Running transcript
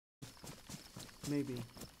Maybe.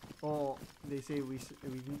 Or they say we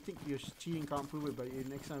think you're cheating, can't prove it, but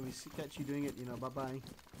next time we catch you doing it, you know, bye bye.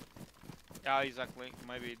 Yeah, exactly.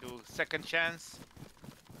 Maybe do second chance.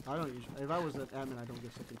 I don't usually. If I was an admin, I don't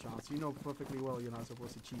give second chance. You know perfectly well you're not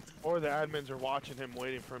supposed to cheat. Or the admins are watching him,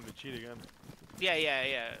 waiting for him to cheat again. Yeah.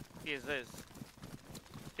 Yes,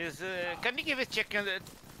 can you give a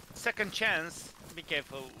second chance? Be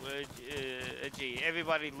careful, G.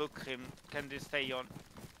 Everybody look him. Can they stay on?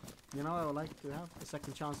 You know, I would like to have a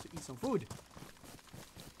second chance to eat some food.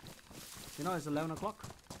 You know, it's 11 o'clock.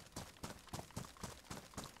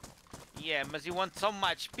 Yeah, but you want so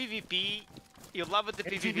much PvP. You love it, the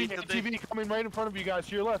PvP today. ATV coming right in front of you guys.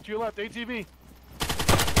 To your left, ATV.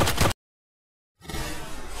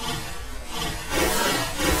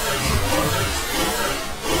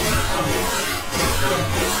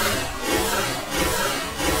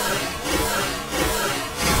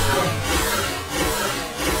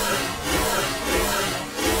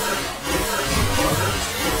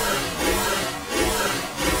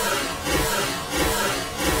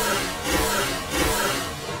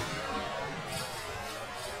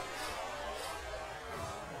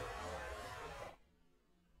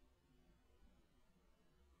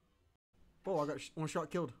 Oh, I got one shot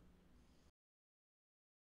killed.